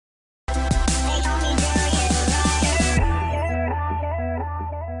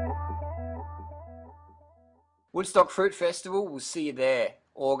Woodstock Fruit Festival, we'll see you there,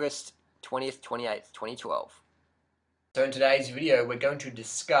 August 20th, 28th, 2012. So in today's video, we're going to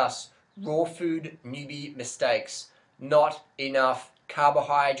discuss raw food newbie mistakes. Not enough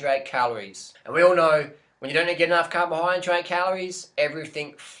carbohydrate calories. And we all know, when you don't get enough carbohydrate calories,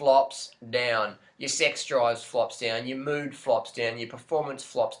 everything flops down. Your sex drive flops down, your mood flops down, your performance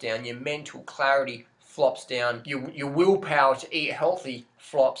flops down, your mental clarity flops down, your willpower to eat healthy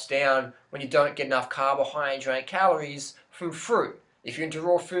flops down when you don't get enough carbohydrate calories from fruit. If you're into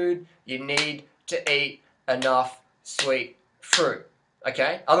raw food, you need to eat enough sweet fruit,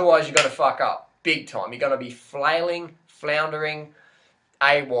 okay? Otherwise you're going to fuck up big time. You're going to be flailing, floundering,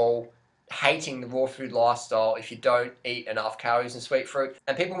 AWOL, hating the raw food lifestyle if you don't eat enough calories and sweet fruit.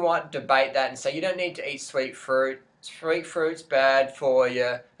 And people might debate that and say you don't need to eat sweet fruit. Sweet fruit's bad for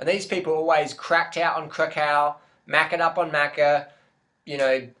you. And these people are always cracked out on cacao, macking up on maca, you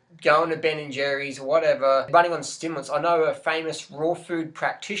know, going to Ben and Jerry's or whatever, running on stimulants. I know a famous raw food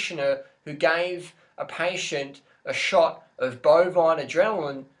practitioner who gave a patient a shot of bovine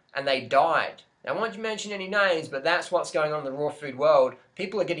adrenaline and they died. Now, I won't mention any names, but that's what's going on in the raw food world.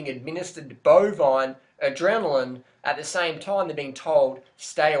 People are getting administered bovine adrenaline at the same time they're being told,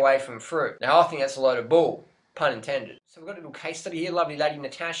 stay away from fruit. Now, I think that's a load of bull, pun intended. So we've got a little case study here, lovely lady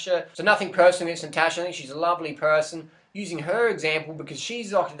Natasha. So nothing personal against Natasha, I think she's a lovely person. Using her example because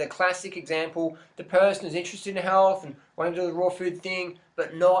she's like the classic example, the person who's interested in health and wanting to do the raw food thing,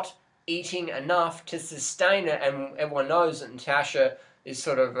 but not eating enough to sustain it. And everyone knows that Natasha is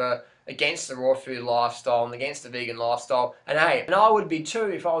sort of against the raw food lifestyle and against the vegan lifestyle. And hey, and I would be too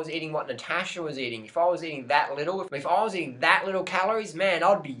if I was eating what Natasha was eating. If I was eating that little, if I was eating that little calories, man,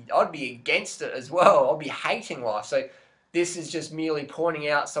 I'd be against it as well. I'd be hating life. So this is just merely pointing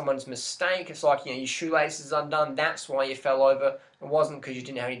out someone's mistake. It's like, you know, your shoelaces undone, that's why you fell over. It wasn't because you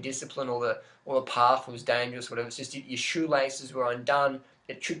didn't have any discipline or the path was dangerous, whatever. It's just your shoelaces were undone.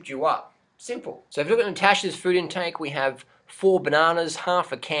 It tripped you up. Simple. So if you look at Natasha's food intake, we have 4 bananas,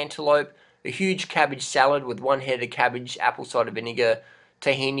 half a cantaloupe, a huge cabbage salad with 1 head of cabbage, apple cider vinegar,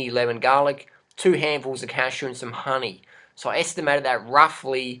 tahini, lemon, garlic, 2 handfuls of cashew and some honey. So I estimated that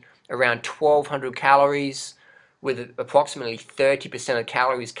roughly around 1,200 calories, with approximately 30% of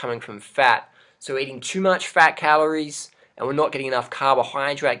calories coming from fat. So we're eating too much fat calories, and we're not getting enough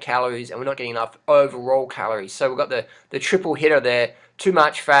carbohydrate calories, and we're not getting enough overall calories. So we've got the triple hitter there: too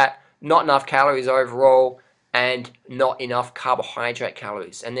much fat, not enough calories overall, and not enough carbohydrate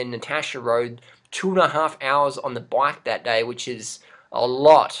calories. And then Natasha rode 2.5 hours on the bike that day, which is a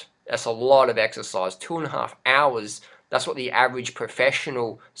lot. That's a lot of exercise. 2.5 hours. That's what the average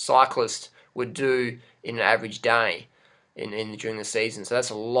professional cyclist would do in an average day during the season. So that's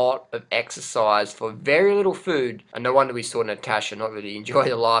a lot of exercise for very little food. And no wonder we saw Natasha not really enjoy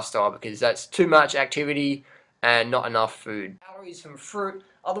the lifestyle, because that's too much activity and not enough food. Calories from fruit.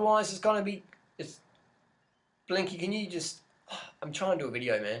 Otherwise, it's going to be... Blinky, can you just... I'm trying to do a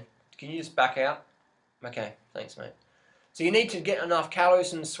video, man. Can you just back out? Okay, thanks, mate. So you need to get enough calories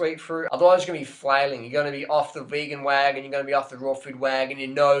from the sweet fruit, otherwise you're going to be flailing. You're going to be off the vegan wagon, you're going to be off the raw food wagon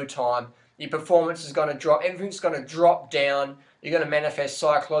in no time. Your performance is going to drop, everything's going to drop down, you're going to manifest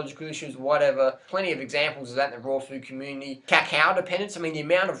psychological issues, whatever. Plenty of examples of that in the raw food community. Cacao dependence, I mean the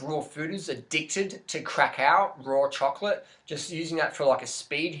amount of raw fooders addicted to cacao, raw chocolate, just using that for like a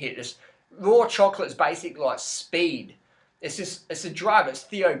speed hit. Raw chocolate is basically like speed. It's a drug, it's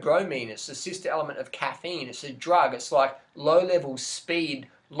theobromine, it's the sister element of caffeine, it's a drug, it's like low-level speed,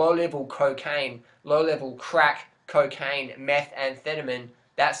 low-level cocaine, low-level crack, cocaine, methamphetamine.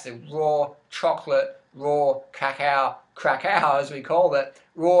 That's the raw chocolate, raw cacao as we call it,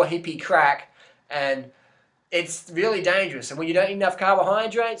 raw hippie crack, and it's really dangerous. And when you don't eat enough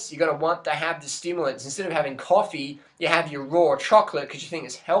carbohydrates, you're going to want to have the stimulants. Instead of having coffee, you have your raw chocolate because you think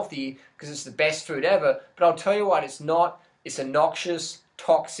it's healthy, because it's the best food ever. But I'll tell you what, it's not. It's a noxious,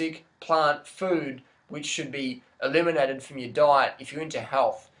 toxic plant food which should be eliminated from your diet if you're into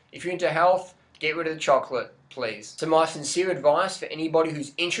health. If you're into health, get rid of the chocolate, please. So my sincere advice for anybody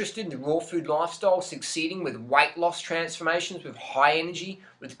who's interested in the raw food lifestyle, succeeding with weight loss transformations, with high energy,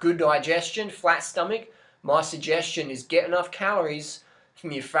 with good digestion, flat stomach, my suggestion is get enough calories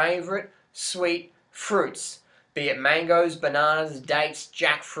from your favorite sweet fruits, be it mangoes, bananas, dates,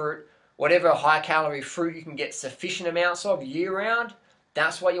 jackfruit, whatever high-calorie fruit you can get sufficient amounts of year-round.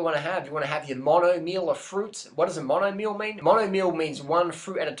 That's what you want to have. You want to have your mono meal of fruits. What does a mono meal mean? Mono meal means 1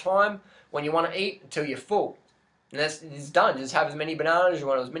 fruit at a time when you want to eat until you're full. And it's done. Just have as many bananas as you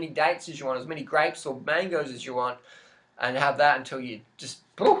want, as many dates as you want, as many grapes or mangoes as you want, and have that until you just,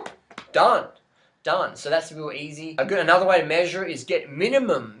 poof, done. So that's real easy. Another way to measure is get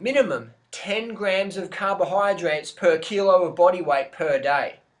minimum 10 grams of carbohydrates per kilo of body weight per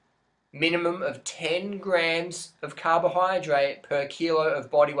day. Minimum of 10 grams of carbohydrate per kilo of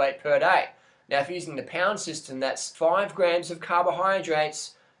body weight per day. Now, if you're using the pound system, that's 5 grams of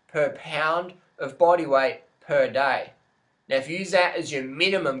carbohydrates per pound of body weight per day. Now, if you use that as your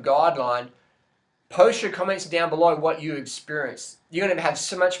minimum guideline, post your comments down below what you experience. You're going to have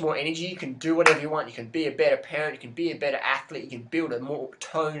so much more energy. You can do whatever you want. You can be a better parent. You can be a better athlete. You can build a more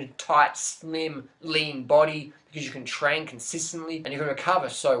toned, tight, slim, lean body because you can train consistently, and you're going to recover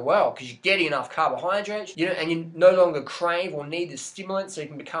so well because you're getting enough carbohydrates. And you no longer crave or need the stimulant, so you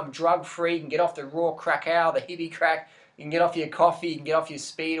can become drug-free. You can get off the raw crackao, the hippie crack. You can get off your coffee. You can get off your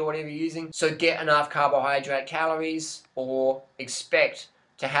speed or whatever you're using. So get enough carbohydrate calories, or expect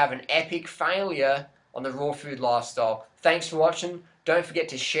to have an epic failure on the raw food lifestyle. Thanks for watching. Don't forget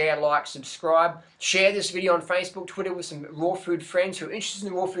to share, like, subscribe. Share this video on Facebook, Twitter with some raw food friends who are interested in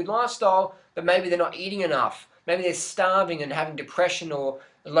the raw food lifestyle, but maybe they're not eating enough. Maybe they're starving and having depression or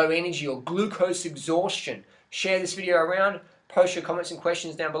low energy or glucose exhaustion. Share this video around, post your comments and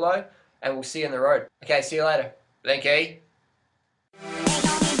questions down below, and we'll see you on the road. Okay, see you later. Thank you.